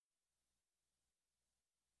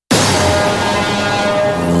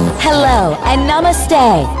Hello and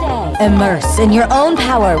namaste. Immerse in your own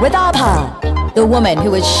power with Abha, the woman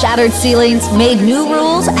who has shattered ceilings, made new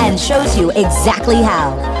rules, and shows you exactly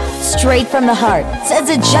how. Straight from the heart, says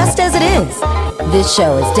it just as it is. This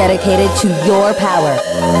show is dedicated to your power.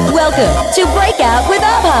 Welcome to Breakout with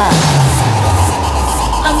Abha.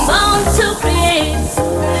 I'm born to create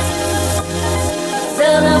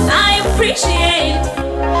the love I appreciate.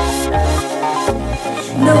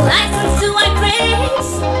 No license to I praise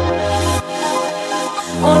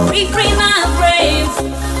or reframe my brain.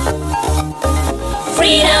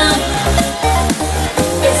 Freedom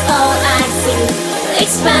is all I see.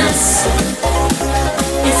 Expanse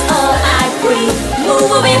is all I breathe. Move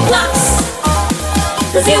away blocks,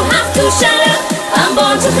 'cause you have to shatter. I'm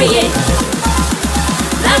born to create.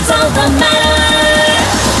 That's all that matters.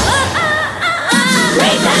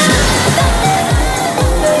 Break down.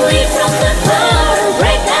 Leave from the core.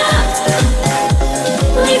 Break down.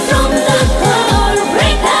 Leave from the core.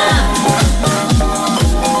 Break down.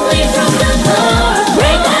 Leave from the core.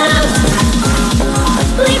 Break down.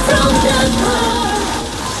 Leave from the core.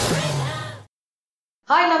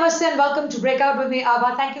 Hi, namaste, and welcome to Breakout with me,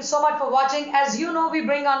 Abha. Thank you so much for watching. As you know, we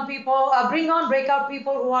bring on breakout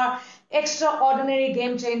people who are extraordinary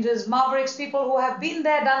game changers, mavericks, people who have been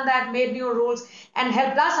there, done that, made new rules, and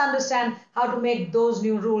helped us understand how to make those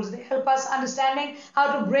new rules. They help us understanding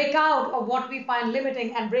how to break out of what we find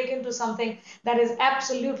limiting and break into something that is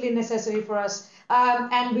absolutely necessary for us.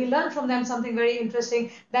 And we learn from them something very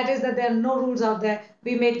interesting. That is that there are no rules out there.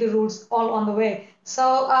 We make the rules all on the way.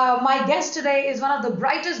 So my guest today is one of the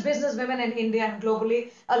brightest business women in India and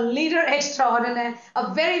globally, a leader extraordinaire,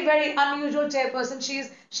 a very, very unusual chairperson.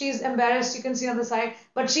 She's embarrassed, you can see on the side,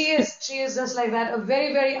 but she is just like that, a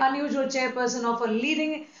very, very unusual chairperson of a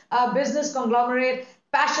leading business conglomerate,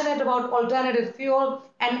 passionate about alternative fuel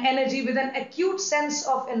and energy with an acute sense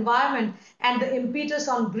of environment and the impetus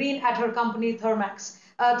on green at her company, Thermax.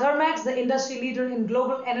 Thermax, the industry leader in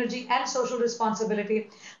global energy and social responsibility.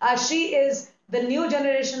 She is the new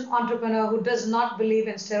generation entrepreneur who does not believe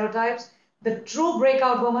in stereotypes, the true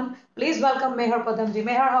breakout woman. Please welcome Meher Pudumjee.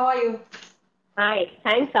 Meher, how are you? Hi,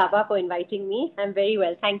 thanks Abha for inviting me. I'm very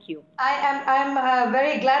well, thank you. I'm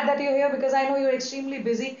very glad that you're here because I know you're extremely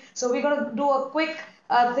busy. So we're going to do a quick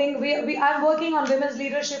thing. I'm working on women's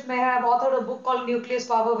leadership. Meher, I've authored a book called Nucleus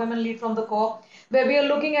Power, Women Lead from the Core, where we are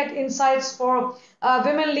looking at insights for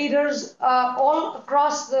women leaders all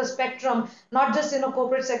across the spectrum, not just in a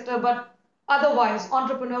corporate sector, but otherwise,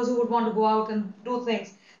 entrepreneurs who would want to go out and do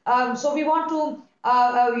things. So we want to,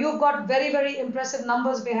 you've got very, very impressive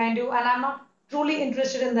numbers behind you, and I'm not truly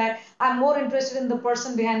interested in that. I'm more interested in the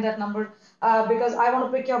person behind that number because I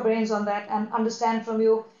want to pick your brains on that and understand from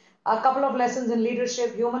you a couple of lessons in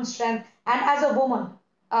leadership, human strength, and as a woman,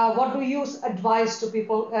 what do you advise to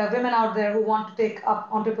people, women out there who want to take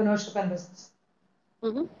up entrepreneurship and business?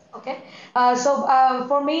 Mm-hmm. Okay. So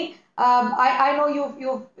for me, I know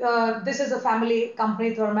you. This is a family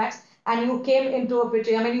company, Thermax, and you came into a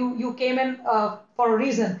picture. I mean, you came in for a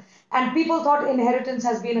reason, and people thought inheritance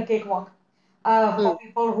has been a cakewalk for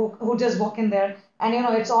people who just walk in there, and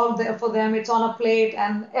it's all there for them. It's on a plate,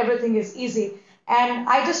 and everything is easy. And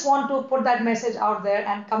I just want to put that message out there,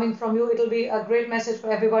 and coming from you, it'll be a great message for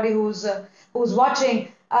everybody who's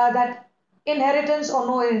watching that. Inheritance or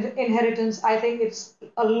no inheritance, I think it's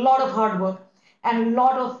a lot of hard work and a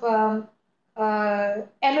lot of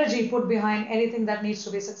energy put behind anything that needs to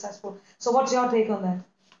be successful. So what's your take on that?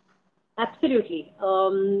 Absolutely.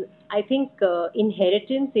 I think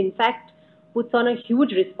inheritance, in fact, puts on a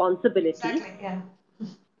huge responsibility. Exactly, yeah.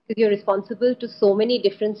 Because you're responsible to so many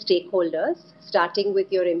different stakeholders, starting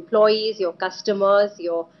with your employees, your customers,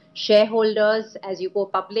 your shareholders as you go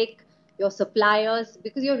public, your suppliers,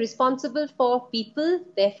 because you're responsible for people,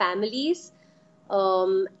 their families,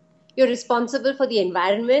 you're responsible for the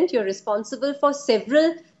environment, you're responsible for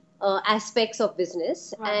several aspects of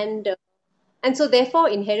business. Right. And so therefore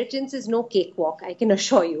inheritance is no cakewalk, I can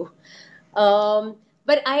assure you.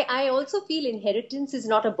 But I also feel inheritance is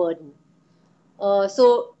not a burden.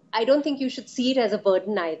 So I don't think you should see it as a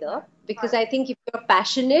burden either, because I think if you're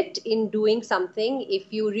passionate in doing something, if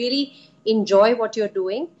you really enjoy what you're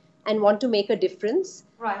doing, and want to make a difference,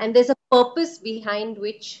 right, and there's a purpose behind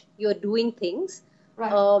which you're doing things,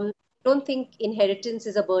 right, I don't think inheritance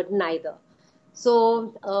is a burden either.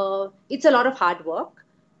 So it's a lot of hard work,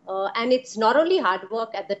 and it's not only hard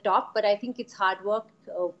work at the top, but I think it's hard work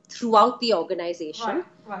throughout the organization.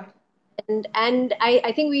 Right. And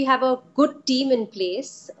I think we have a good team in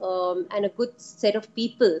place and a good set of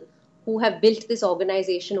people who have built this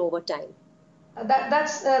organization over time.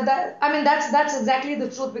 That I mean that's exactly the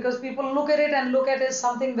truth, because people look at it and look at it as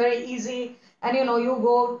something very easy, and you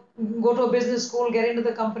go to a business school, get into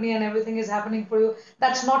the company, and everything is happening for you.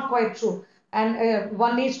 That's not quite true, and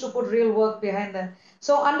one needs to put real work behind that.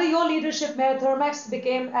 So under your leadership, Mayor, Thermax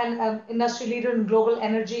became an industry leader in global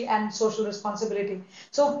energy and social responsibility.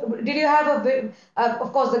 So did you have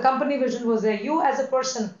of course the company vision was there, you as a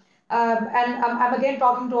person, and I'm again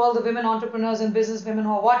talking to all the women entrepreneurs and business women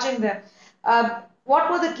who are watching there. What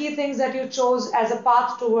were the key things that you chose as a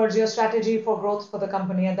path towards your strategy for growth for the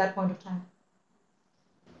company at that point of time?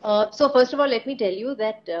 So first of all, let me tell you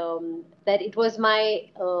that that it was my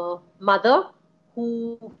mother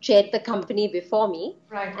who chaired the company before me,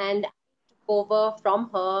 Right. and I took over from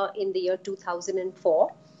her in the year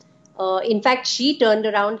 2004. In fact, she turned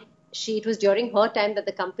around. It was during her time that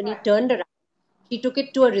the company Right. turned around. She took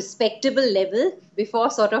it to a respectable level before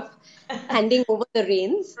sort of handing over the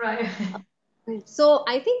reins. Right. So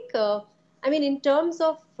I think, I mean, in terms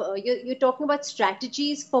of you're talking about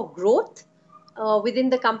strategies for growth within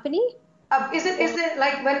the company. Is it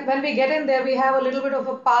like when we get in there, we have a little bit of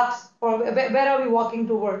a path for where are we walking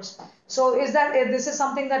towards? So is that this is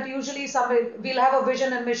something that usually somebody we'll have a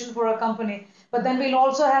vision and mission for a company, but then we'll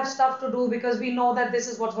also have stuff to do because we know that this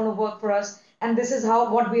is what's going to work for us and this is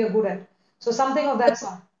how what we are good at. So something of that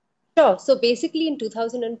sort. Sure. So basically, in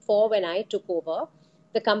 2004, when I took over,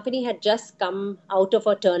 the company had just come out of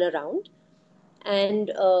a turnaround.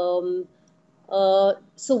 And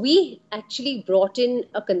so we actually brought in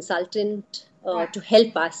a consultant Right. to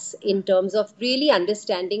help us in terms of really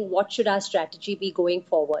understanding what should our strategy be going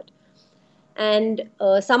forward. And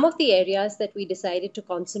some of the areas that we decided to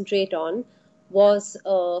concentrate on was,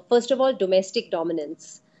 first of all, domestic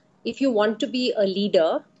dominance. If you want to be a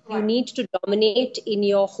leader, you Right. need to dominate in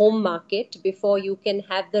your home market before you can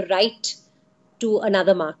have the right to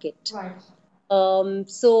another market. Right.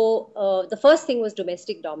 So the first thing was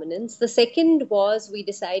domestic dominance. The second was we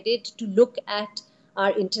decided to look at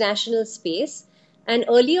our international space. And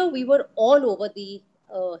earlier we were all over the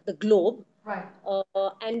globe, Right.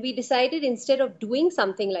 and we decided instead of doing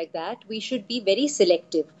something like that, we should be very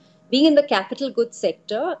selective. Being in the capital goods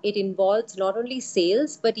sector, it involves not only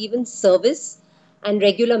sales but even service and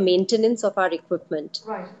regular maintenance of our equipment.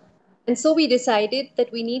 Right. And so we decided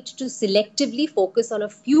that we need to selectively focus on a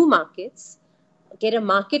few markets, get a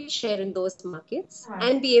market share in those markets, Right.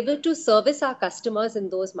 and be able to service our customers in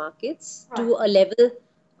those markets Right. to a level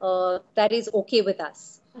that is okay with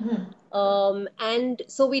us. Mhm. And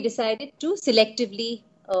so we decided to selectively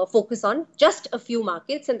focus on just a few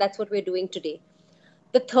markets, and that's what we're doing today.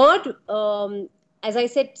 The third, as I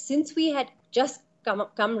said, since we had just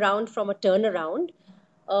come round from a turnaround,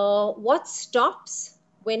 what stops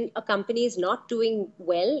when a company is not doing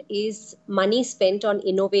well is money spent on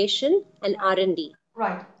innovation and R&D.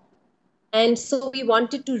 Right. And so we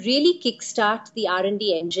wanted to really kickstart the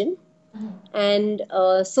R&D engine. Mhm.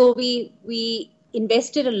 And so we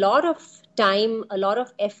invested a lot of time, a lot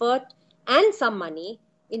of effort, and some money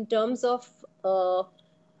in terms of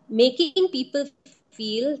making people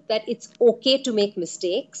feel that it's okay to make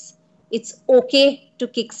mistakes. It's okay to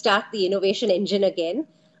kickstart the innovation engine again,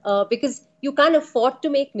 because you can't afford to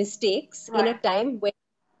make mistakes in a Right. time when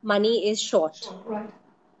money is short. Sure.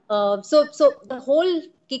 Right. So the whole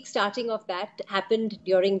kickstarting of that happened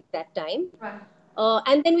during that time. Right.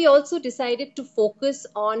 And then we also decided to focus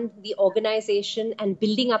on the organization and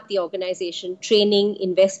building up the organization, training,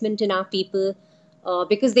 investment in our people,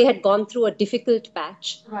 because they had gone through a difficult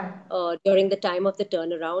patch Right. during the time of the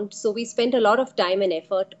turnaround. So we spent a lot of time and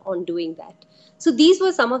effort on doing that. So these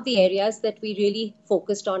were some of the areas that we really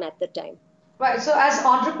focused on at the time. Right. So as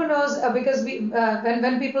entrepreneurs, because we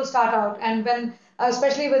when people start out and when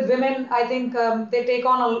especially with women, I think they take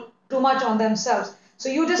on too much on themselves. So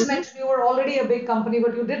you just Mhm. mentioned you were already a big company,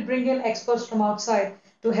 but you did bring in experts from outside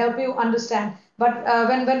to help you understand. But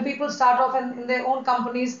when people start off in their own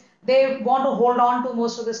companies, they want to hold on to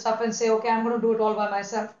most of the stuff and say, okay, I'm going to do it all by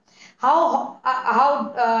myself. How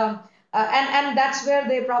and that's where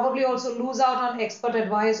they probably also lose out on expert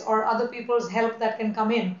advice or other people's help that can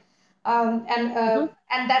come in, Mhm.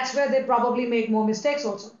 and that's where they probably make more mistakes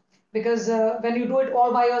also, because when you do it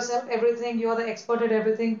all by yourself, everything you're the expert at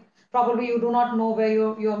everything, probably you do not know where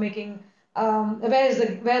you're making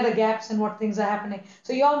where the gaps and what things are happening.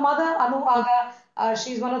 So your mother Anu Aga,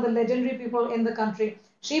 she's one of the legendary people in the country.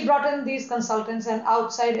 She brought in these consultants and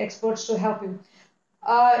outside experts to help you.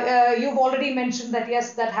 You've already mentioned that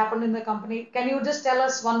yes, that happened in the company. Can you just tell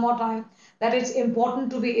us one more time that it's important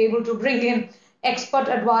to be able to bring in expert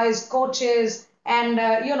advice, coaches, and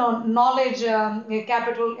knowledge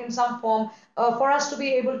capital in some form for us to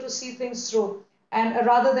be able to see things through, and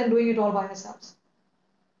rather than doing it all by ourselves.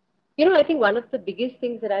 I think one of the biggest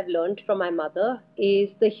things that I've learned from my mother is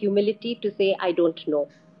the humility to say, I don't know,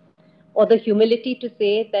 or the humility to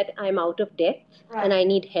say that I'm out of depth and Right. I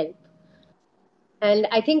need help. And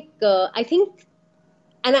I think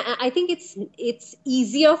it's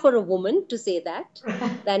easier for a woman to say that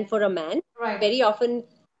than for a man. Right. Very often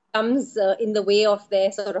comes in the way of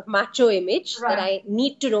their sort of macho image that Right. I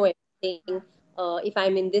need to know everything if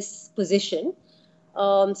I'm in this position.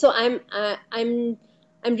 So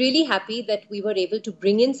I'm really happy that we were able to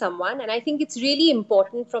bring in someone, and I think it's really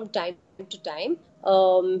important from time to time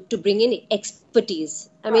to bring in expertise.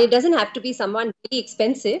 I mean, Right. it doesn't have to be someone really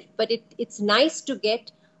expensive, but it's nice to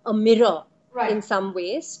get a mirror Right. in some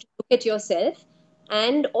ways to look at yourself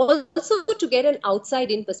and also to get an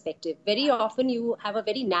outside in perspective. Very often you have a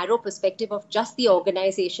very narrow perspective of just the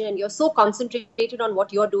organization and you're so concentrated on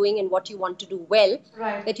what you're doing and what you want to do well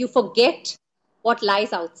Right. that you forget what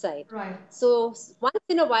lies outside. Right. So once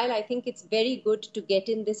in a while, I think it's very good to get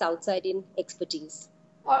in this outside in expertise,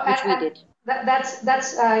 which we And did.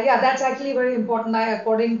 that's yeah, that's actually very important.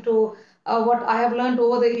 According to what I have learned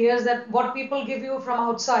over the years, that what people give you from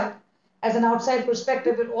outside, as an outside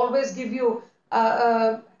perspective, will always give you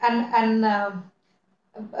a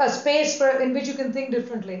space in which you can think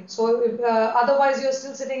differently. So otherwise, you're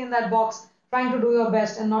still sitting in that box trying to do your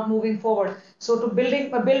best and not moving forward. So to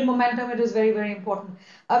build momentum, it is very very important.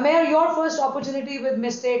 Mayor, your first opportunity with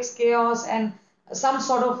mistakes, chaos, and some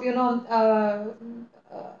sort of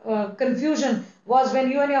confusion was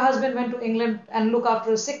when you and your husband went to England and look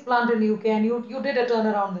after a sick plant in UK, and you did a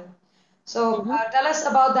turnaround there. So Mm-hmm. tell us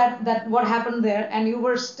about that what happened there, and you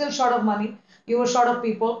were still short of money, you were short of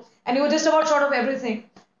people, and you were just about short of everything.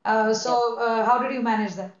 Yeah. How did you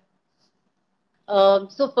manage that?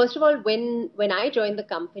 So first of all, when I joined the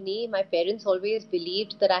company, my parents always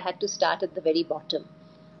believed that I had to start at the very bottom.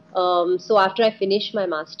 So after I finished my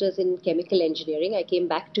master's in chemical engineering, I came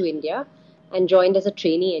back to India and joined as a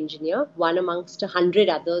trainee engineer, one amongst 100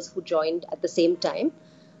 others who joined at the same time.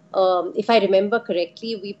 If I remember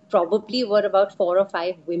correctly, we probably were about 4 or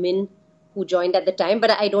 5 women who joined at the time,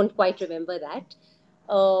 but I don't quite remember that.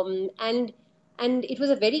 And it was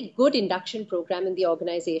a very good induction program in the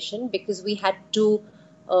organization because we had to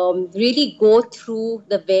really go through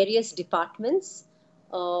the various departments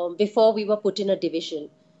before we were put in a division,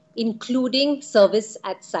 including service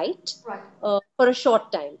at site Right. for a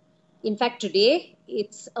short time. In fact, today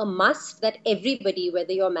it's a must that everybody,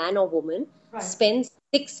 whether you're man or woman, Right. spends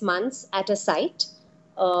 6 months at a site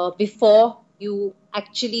before you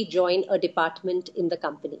actually join a department in the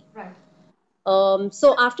company. Right.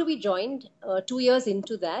 So after we joined, 2 years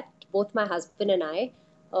into that, both my husband and I,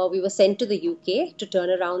 we were sent to the UK to turn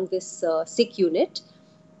around this sick unit.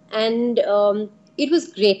 And it was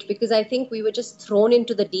great because I think we were just thrown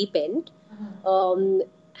into the deep end. Um,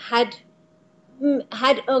 had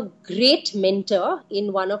had a great mentor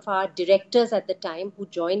in one of our directors at the time who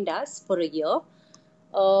joined us for a year,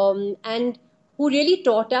 and who really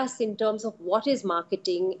taught us in terms of what is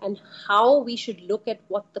marketing and how we should look at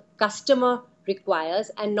what the customer requires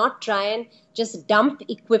and not try and just dump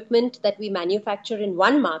equipment that we manufacture in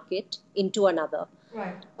one market into another.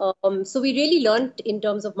 Right. So we really learned in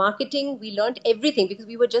terms of marketing, we learned everything because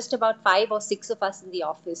we were just about 5 or 6 of us in the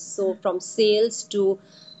office. So from sales to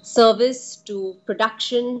service to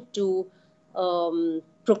production to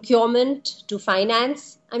procurement to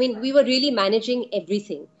finance. I mean, we were really managing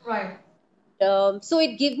everything. Right. So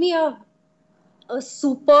it gave me a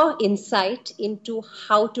super insight into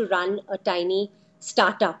how to run a tiny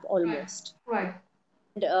startup almost. Right.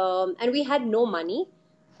 And we had no money.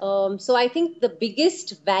 So I think the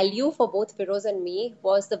biggest value for both Firoz and me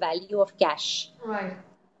was the value of cash Right.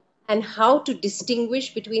 and how to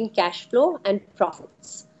distinguish between cash flow and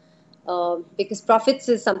profits. Because profits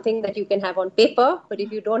is something that you can have on paper, but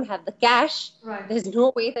if you don't have the cash, Right. there's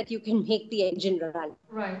no way that you can make the engine run.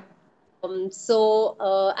 Right.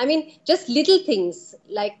 I mean, just little things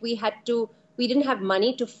like we didn't have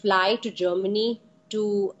money to fly to Germany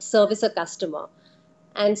to service a customer.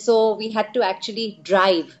 And so we had to actually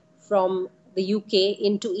drive from the UK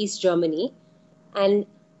into East Germany and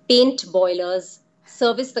paint boilers,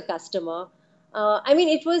 service the customer. I mean,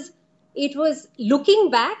 it was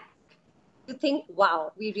looking back, you think,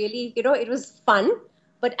 wow, we really, it was fun.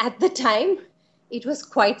 But at the time, it was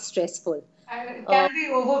quite stressful. And it Uh, can be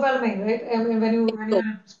overwhelming, right? I mean, when you're so, in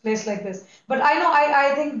a place like this. But I know,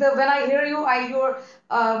 I think when I hear you,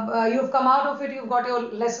 you've come out of it. You've got your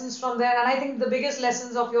lessons from there, and I think the biggest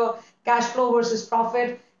lessons of your cash flow versus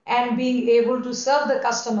profit and being able to serve the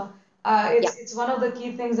customer. It's one of the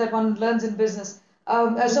key things that one learns in business.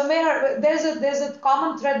 So Meher, there's a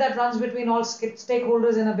common thread that runs between all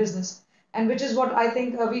stakeholders in a business, and which is what I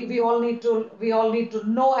think we all need to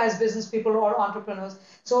know as business people or entrepreneurs.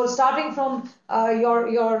 So starting from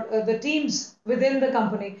your the teams within the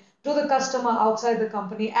company to the customer outside the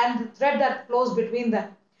company, and the thread that flows between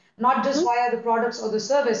them, not just via the products or the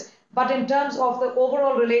service, but in terms of the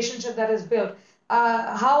overall relationship that is built.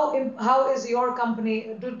 How is your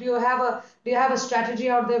company? Do you have a strategy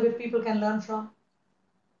out there which people can learn from?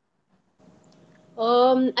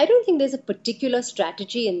 I don't think there's a particular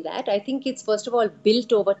strategy in that. I think it's first of all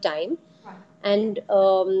built over time, Right. and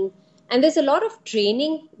and there's a lot of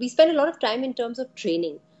training. We spend a lot of time in terms of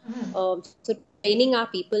training. So training our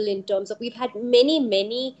people in terms of, we've had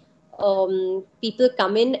many people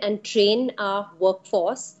come in and train our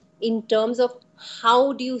workforce in terms of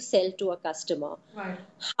how do you sell to a customer, Right.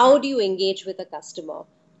 how do you engage with a customer,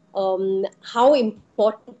 how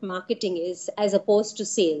important marketing is as opposed to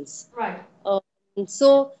sales. Right.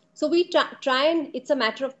 So we try, and it's a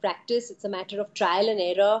matter of practice, it's a matter of trial and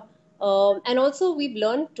error. And also we've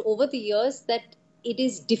learned over the years that it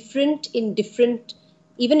is different in different,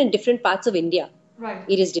 even in different parts of India. Right.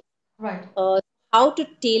 It is different. Right. How to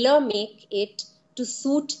tailor make it to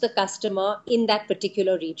suit the customer in that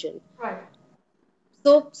particular region. Right.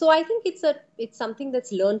 So I think it's something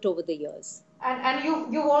that's learned over the years. And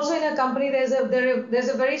you also, in a company, there's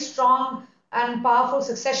a very strong and powerful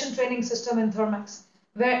succession training system in Thermax,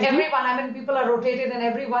 where everyone, I mean, people are rotated and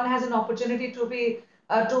everyone has an opportunity to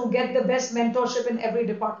get the best mentorship in every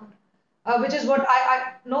department, which is what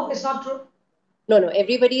I no, it's not true. No,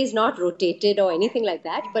 everybody is not rotated or anything like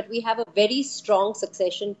that, but we have a very strong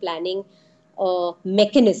succession planning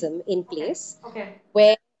mechanism in place, Okay.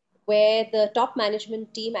 where the top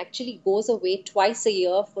management team actually goes away twice a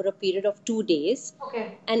year for a period of 2 days,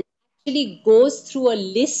 Okay. and actually goes through a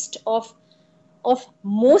list of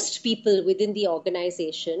most people within the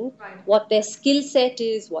organization, Right. what their skill set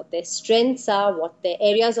is, what their strengths are, what their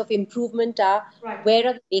areas of improvement are, Right. where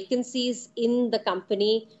are the vacancies in the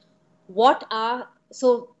company, what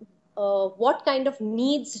kind of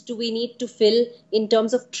needs do we need to fill in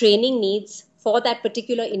terms of training needs for that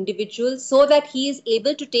particular individual, so that he is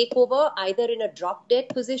able to take over either in a drop dead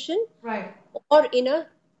position Right. or in a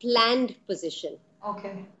planned position.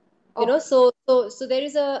 Okay. So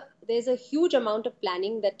there's a huge amount of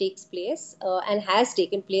planning that takes place and has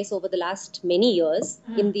taken place over the last many years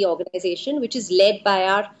in the organization, which is led by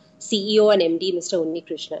our CEO and MD, Mr. Unni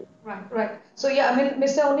Krishnan. Right, right. So yeah, I mean,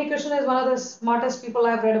 Mr. Unni Krishnan is one of the smartest people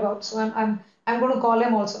I've read about. So I'm going to call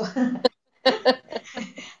him also.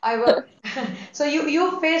 I will. So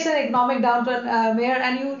you face an economic downturn, Mayor,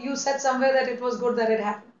 and you said somewhere that it was good that it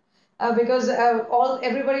happened, because all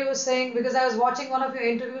everybody was saying, because I was watching one of your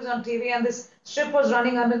interviews on TV and this strip was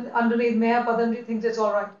running underneath Mayor Pudumjee thinks it's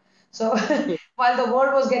all right. So while the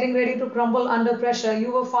world was getting ready to crumble under pressure,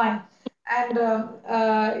 you were fine. And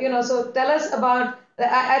so tell us about.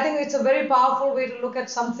 I think it's a very powerful way to look at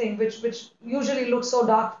something which usually looks so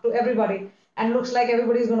dark to everybody and looks like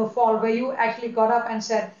everybody's going to fall. Where you actually got up and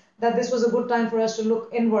said that this was a good time for us to look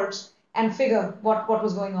inwards and figure what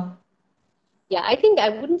was going on. Yeah, I think I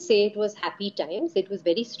wouldn't say it was happy times. It was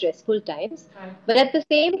very stressful times. Right. But at the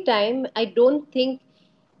same time, I don't think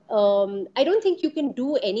you can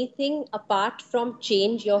do anything apart from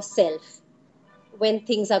change yourself when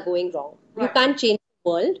things are going wrong. You Right. can't change the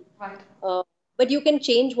world, Right. but you can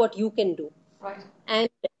change what you can do. Right.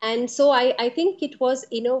 And so I think it was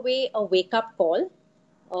in a way a wake up call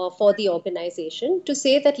for the organization to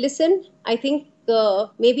say that, listen, I think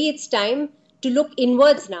maybe it's time to look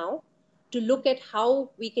inwards now, to look at how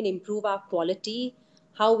we can improve our quality,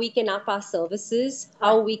 how we can up our services,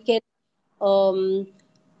 how we can um,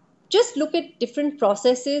 just look at different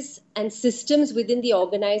processes and systems within the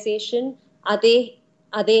organization. Are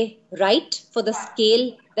they right for the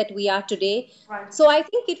scale that we are today? Right. So I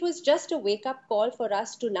think it was just a wake up call for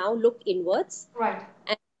us to now look inwards Right.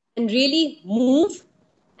 and really move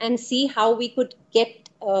and see how we could get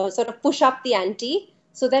sort of push up the ante,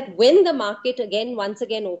 so that when the market once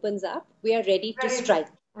again opens up, we are ready to strike.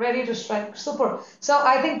 Ready to strike. Super. So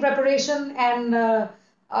I think preparation and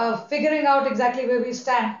figuring out exactly where we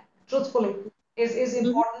stand, truthfully, is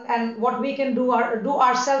important, and what we can do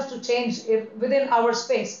ourselves to change within our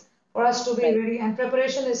space for us to be Right. ready. And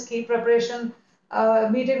preparation is key. Preparation,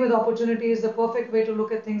 meeting with opportunity is the perfect way to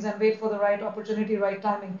look at things and wait for the right opportunity, right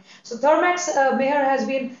timing. So Thermax, Meher has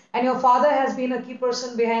been, and your father has been a key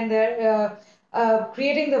person behind there.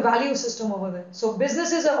 Creating the value system over there. So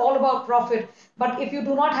businesses are all about profit, but if you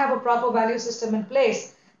do not have a proper value system in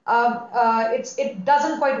place, it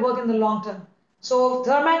doesn't quite work in the long term. So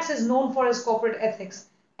Thermax is known for its corporate ethics,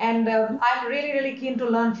 and I'm really really keen to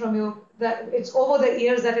learn from you. That it's over the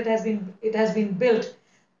years that it has been built.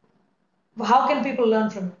 How can people learn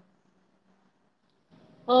from you?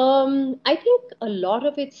 I think a lot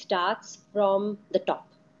of it starts from the top.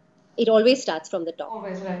 It always starts from the top.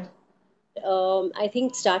 Always right. I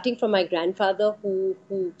think starting from my grandfather who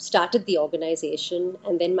started the organization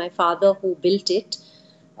and then my father who built it,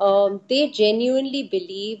 they genuinely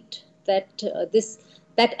believed that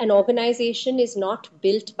that an organization is not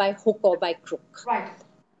built by hook or by crook. Right.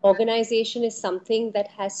 Organization is something that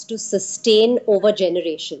has to sustain over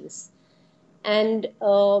generations. And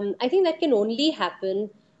I think that can only happen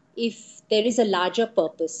if there is a larger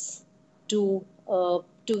purpose to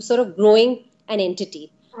sort of growing an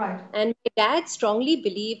entity. Right. And my dad strongly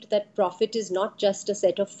believed that profit is not just a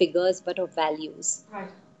set of figures but of values.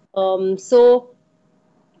 Right. So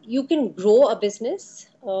you can grow a business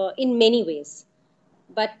in many ways,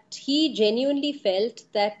 but he genuinely felt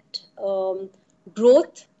that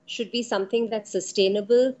growth should be something that's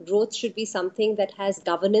sustainable. Growth should be something that has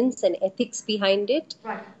governance and ethics behind it.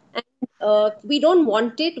 Right. And we don't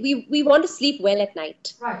want it. We want to sleep well at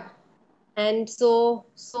night. Right. And so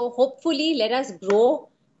hopefully let us grow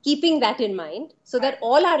keeping that in mind so that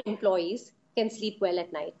all our employees can sleep well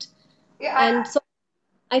at night. Yeah. And so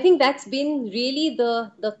I think that's been really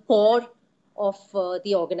the core of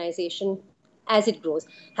the organization as it grows.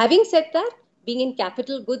 Having said that, being in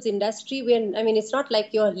capital goods industry, it's not like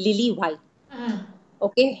you're lily white. Mhm.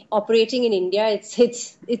 Okay, operating in India,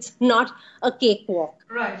 it's not a cakewalk.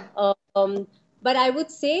 Right. But I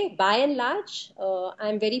would say, by and large,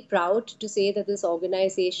 I'm very proud to say that this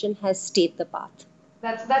organization has stayed the path.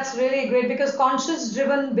 That's really great because conscious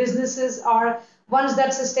driven businesses are ones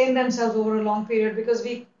that sustain themselves over a long period because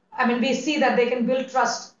we see that they can build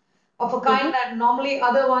trust of a kind that normally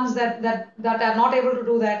other ones that are not able to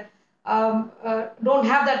do that don't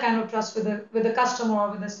have that kind of trust with the customer or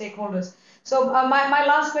with the stakeholders. So my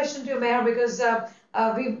last question to you, Meher, because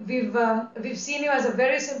we've seen you as a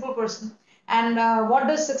very simple person, and what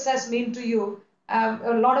does success mean to you?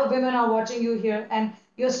 A lot of women are watching you here, and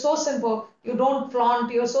you're so simple. You don't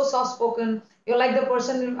flaunt. You're so soft spoken. You're like the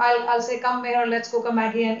person I'll say, come here, let's cook a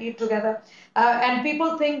Maggie and eat together. And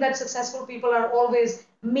people think that successful people are always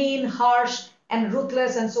mean, harsh, and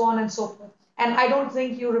ruthless, and so on and so forth. And I don't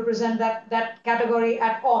think you represent that category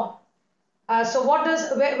at all. So where does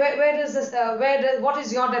this what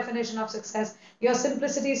is your definition of success? Your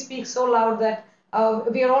simplicity speaks so loud that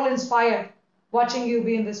we are all inspired watching you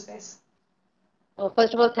be in this space.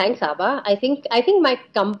 First of all, thanks, Abba. I think my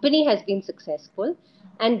company has been successful,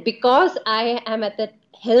 and because I am at the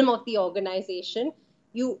helm of the organization,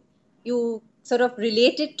 you you sort of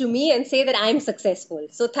relate it to me and say that I'm successful.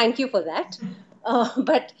 So thank you for that.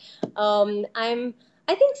 But I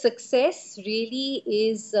think success really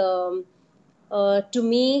is to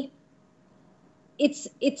me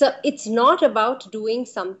it's not about doing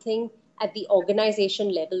something at the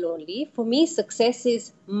organization level only. For me, success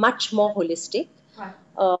is much more holistic. Right.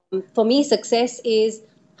 For me, success is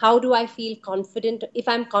how do I feel confident? If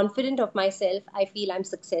I'm confident of myself, I feel I'm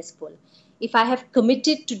successful. If I have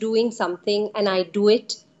committed to doing something and I do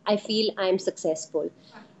it, I feel I'm successful.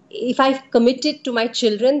 If I've committed to my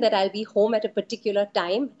children that I'll be home at a particular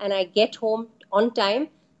time and I get home on time,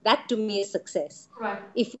 that to me is success. Right.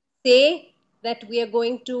 If we say that we are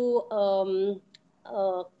going to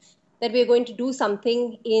do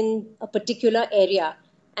something in a particular area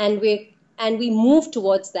and we move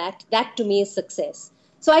towards that to me is success.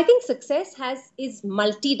 So I think success is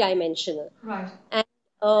multi-dimensional. Right.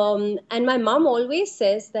 And my mom always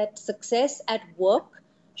says that success at work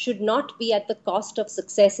should not be at the cost of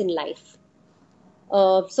success in life.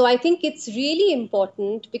 So I think it's really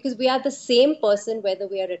important because we are the same person whether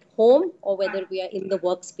we are at home or whether we are in the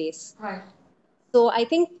workspace. Right. So I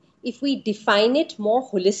think if we define it more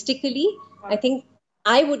holistically, I think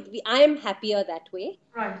I am happier that way.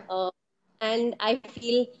 Right. And I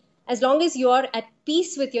feel as long as you're at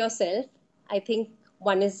peace with yourself, I think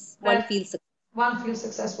one feels successful. One feels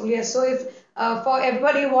successful. Yes. So if for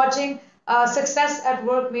everybody watching, success at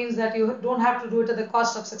work means that you don't have to do it at the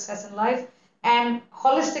cost of success in life, and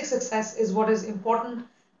holistic success is what is important.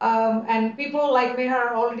 And people like me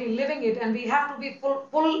are already living it, and we have to be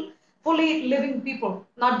fully living people,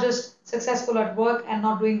 not just successful at work and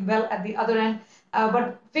not doing well at the other end,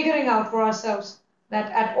 but figuring out for ourselves that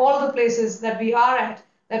at all the places that we are at,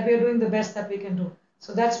 that we are doing the best that we can do.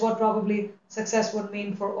 So that's what probably success would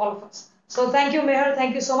mean for all of us. So thank you, Meher.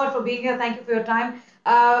 Thank you so much for being here. Thank you for your time.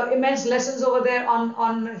 Immense lessons over there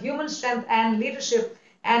on human strength and leadership.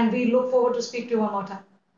 and we look forward to speak to you one more time.